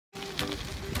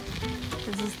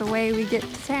the way we get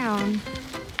to town.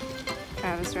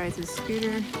 Travis rides his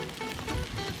scooter.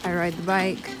 I ride the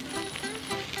bike.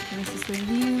 And this is the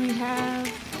view we have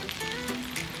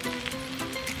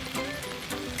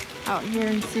out here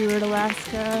in Seward,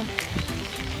 Alaska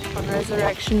on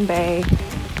Resurrection Bay.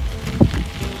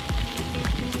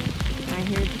 I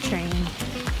hear the train.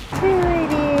 Here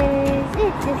it is.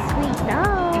 It's a sweet dog.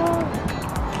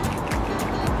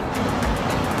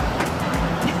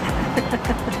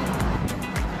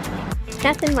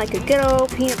 Nothing like a good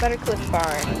old peanut butter Cliff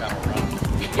Bar.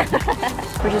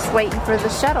 We're just waiting for the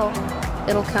shuttle.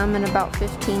 It'll come in about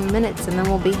 15 minutes and then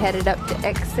we'll be headed up to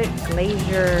exit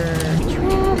Glacier.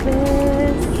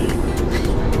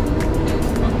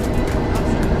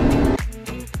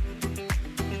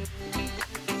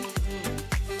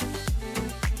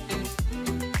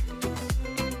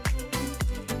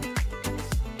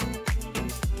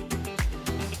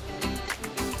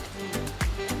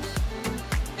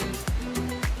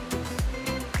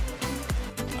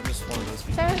 Travis.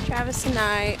 So Travis and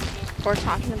I were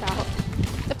talking about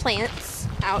the plants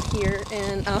out here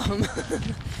in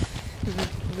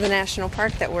the national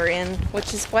park that we're in,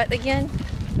 which is what again?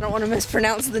 I don't want to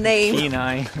mispronounce the name.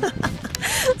 Kenai.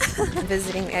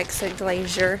 Visiting Exit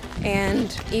Glacier,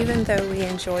 and even though we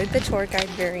enjoyed the tour guide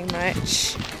very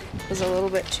much, it was a little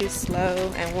bit too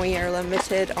slow and we are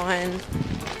limited on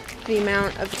the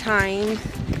amount of time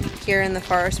here in the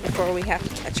forest before we have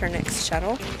to catch our next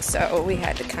shuttle. So we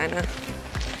had to kind of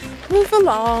move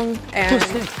along, and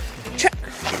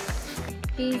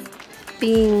he's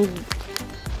being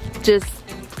just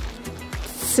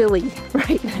silly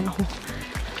right now.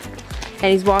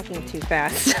 And he's walking too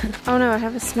fast. Oh no, I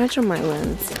have a smudge on my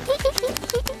lens.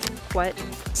 What?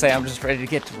 Say I'm just ready to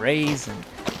get to Ray's and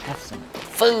have some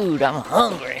food. I'm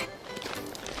hungry.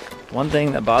 One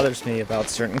thing that bothers me about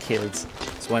certain kids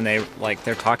is when they're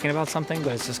talking about something,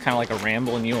 but it's just kind of like a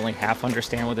ramble and you only half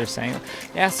understand what they're saying.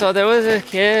 Yeah, so there was a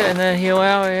kid and then he went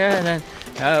over here and then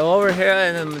over here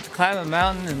and then climbed a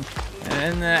mountain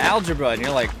and algebra, and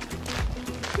you're like,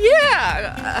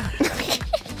 yeah.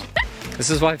 This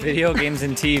is why video games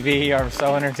and TV are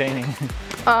so entertaining.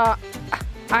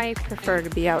 I prefer to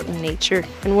be out in nature,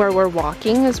 and where we're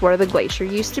walking is where the glacier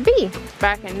used to be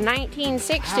back in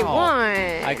 1961.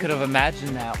 Wow. I could have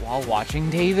imagined that while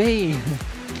watching TV.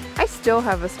 I still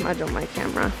have a smudge on my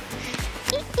camera.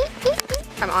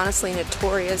 I'm honestly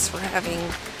notorious for having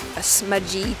a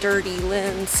smudgy, dirty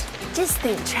lens. Just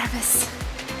think, Travis,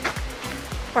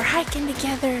 we're hiking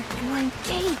together and we're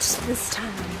engaged this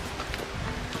time.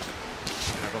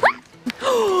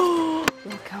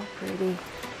 Look how pretty.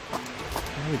 Oh,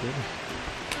 we did.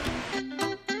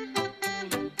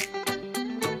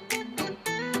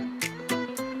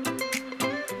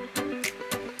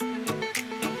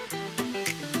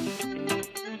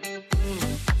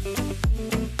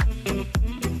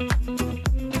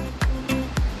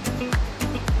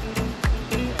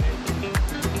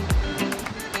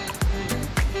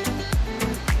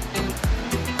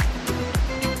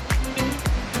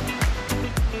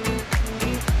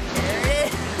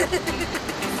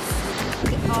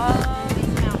 All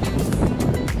these mountains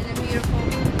in a beautiful,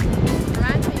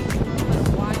 reminds me a little bit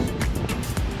of Washington.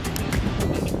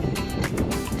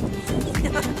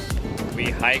 We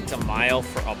hiked a mile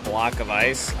for a block of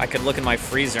ice. I could look in my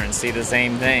freezer and see the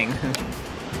same thing.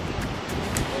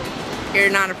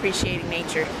 You're not appreciating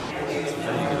nature.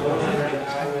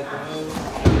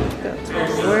 That's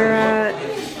where we're at.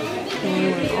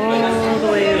 And we went all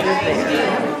the way over there.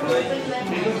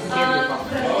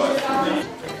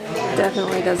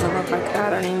 Definitely doesn't look like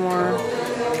that anymore.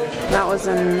 That was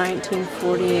in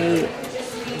 1948.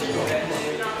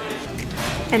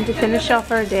 And to finish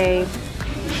off our day,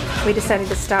 we decided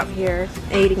to stop here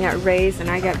eating at Ray's,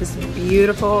 and I got this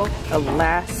beautiful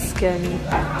Alaskan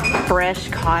fresh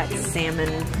caught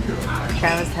salmon.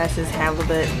 Travis has his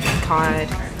halibut cod,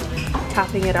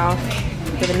 topping it off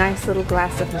with a nice little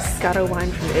glass of Moscato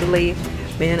wine from Italy.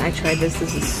 Man, I tried this.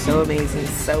 This is so amazing,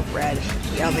 so red,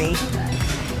 yummy.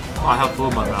 I have food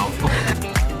in my mouth.